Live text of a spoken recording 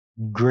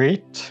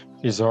Great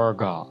is our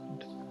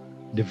God.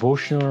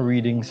 Devotional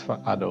readings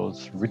for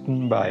adults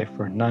written by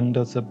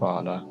Fernando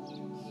Zabala,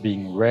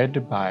 being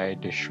read by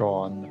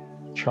DECHAWN'S.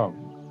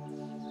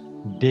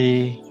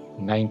 Day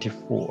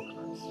 94.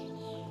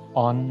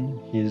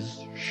 On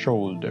His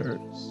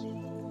Shoulders.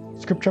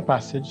 Scripture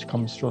passage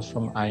comes to us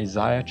from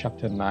Isaiah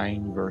chapter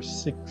 9, verse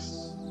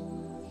 6.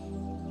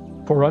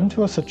 For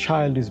unto us a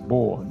child is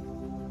born,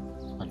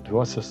 unto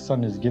us a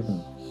son is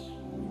given,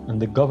 and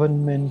the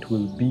government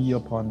will be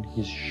upon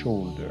his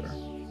shoulder,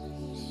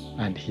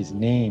 and his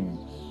name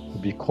will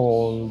be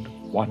called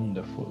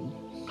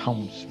Wonderful,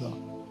 Counselor,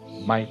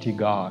 Mighty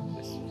God,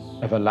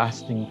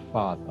 Everlasting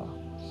Father,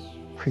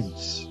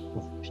 Prince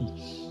of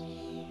Peace.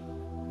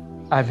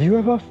 Have you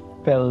ever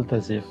felt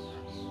as if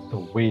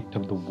the weight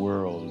of the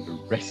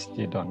world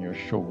rested on your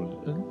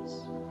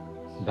shoulders?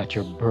 That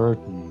your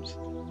burdens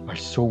are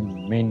so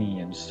many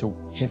and so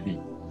heavy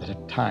that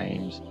at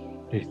times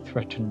they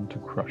threaten to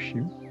crush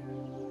you?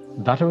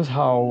 That was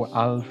how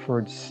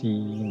Alfred C.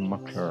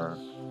 Muckler,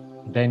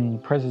 then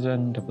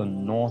president of the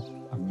North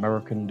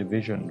American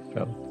Division,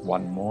 felt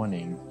one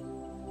morning.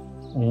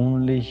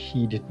 Only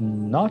he did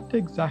not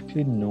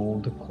exactly know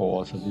the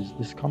cause of his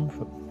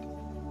discomfort.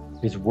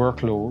 His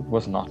workload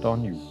was not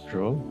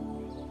unusual.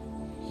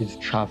 His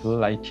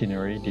travel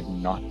itinerary did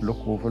not look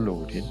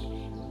overloaded,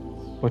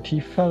 but he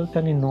felt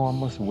an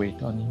enormous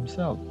weight on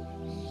himself.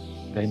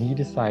 Then he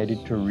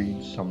decided to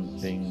read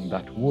something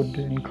that would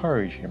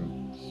encourage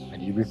him,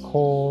 and he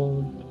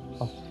recalled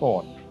a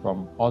thought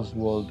from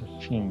Oswald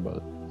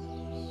Chambers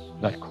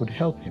that could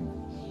help him.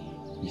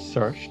 He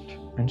searched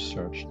and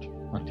searched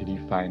until he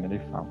finally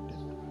found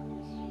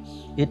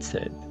it. It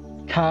said,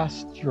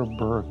 "Cast your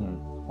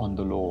burden on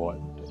the Lord."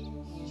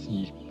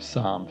 See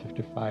Psalm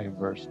 55,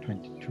 verse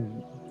 22.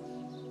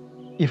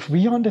 If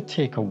we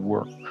undertake a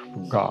work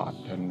for God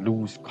and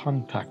lose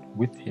contact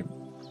with Him,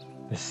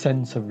 the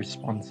sense of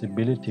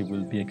responsibility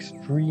will be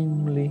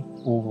extremely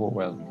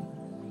overwhelming.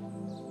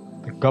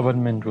 The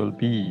government will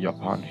be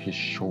upon His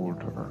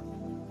shoulder.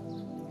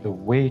 The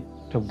weight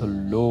of the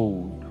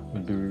load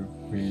will be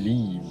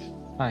relieved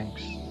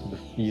thanks to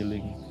the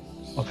feeling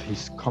of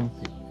His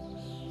company.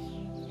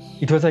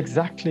 It was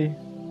exactly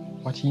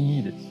what he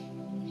needed.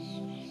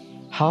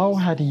 How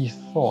had he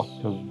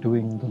thought of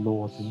doing the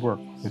Lord's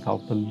work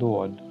without the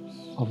Lord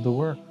of the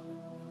work?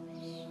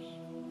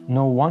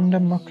 No wonder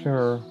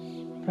Muckler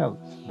felt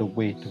the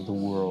weight of the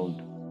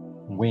world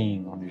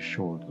weighing on his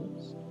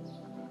shoulders.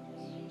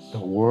 The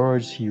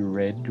words he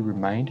read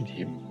reminded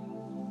him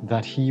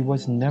that he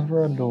was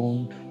never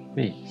alone to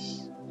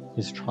face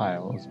his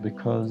trials,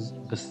 because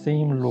the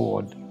same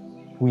Lord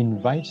who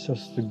invites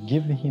us to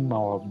give Him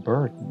our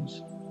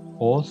burdens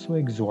also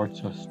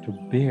exhorts us to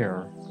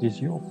bear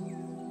His yoke.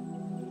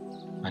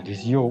 And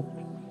His yoke,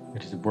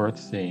 it is worth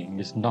saying,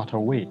 is not a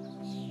weight.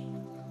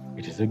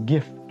 It is a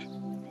gift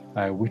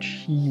by which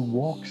He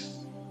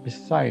walks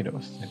beside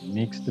us and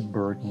makes the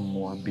burden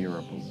more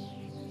bearable.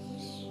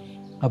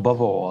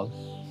 Above all,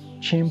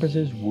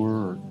 Chambers'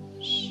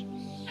 words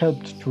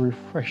helped to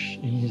refresh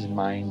in his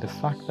mind the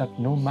fact that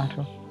no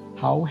matter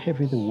how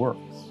heavy the work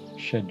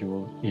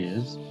schedule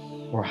is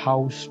or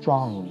how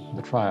strong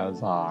the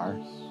trials are,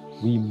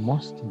 we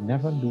must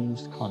never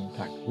lose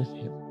contact with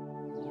Him.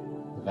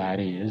 That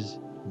is,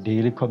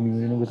 daily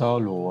communion with our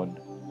Lord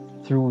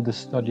through the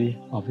study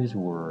of His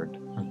Word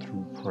and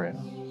through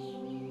prayer.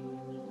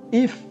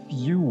 If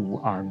you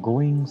are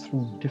going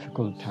through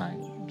difficult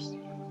times,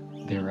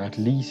 there are at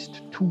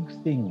least two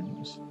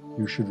things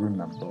you should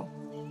remember.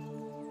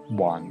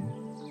 One,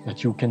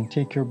 that you can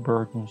take your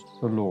burdens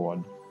to the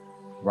Lord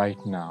right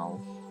now,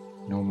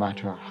 no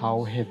matter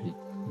how heavy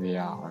they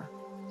are.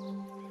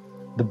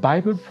 The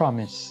Bible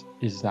promise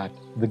is that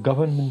the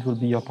government will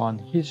be upon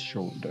His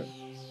shoulder,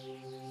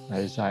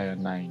 Isaiah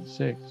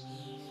 9:6.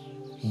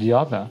 The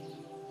other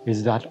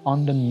is that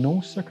under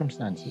no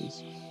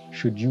circumstances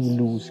should you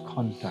lose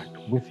contact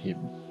with Him.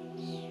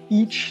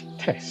 Each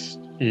test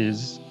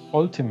is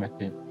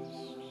ultimately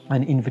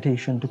an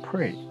invitation to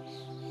pray.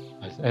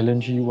 As Ellen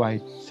G.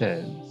 White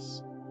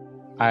says,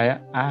 "I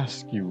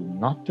ask you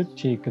not to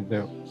take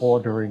the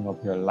ordering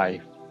of your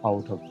life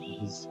out of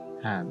His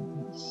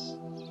hands."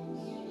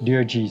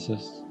 Dear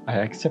Jesus, I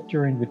accept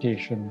your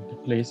invitation to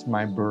place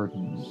my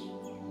burdens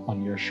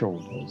on your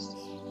shoulders.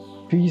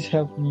 Please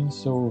help me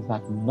so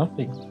that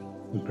nothing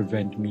will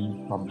prevent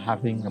me from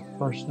having a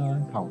personal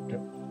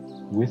encounter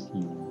with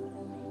you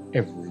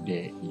every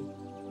day.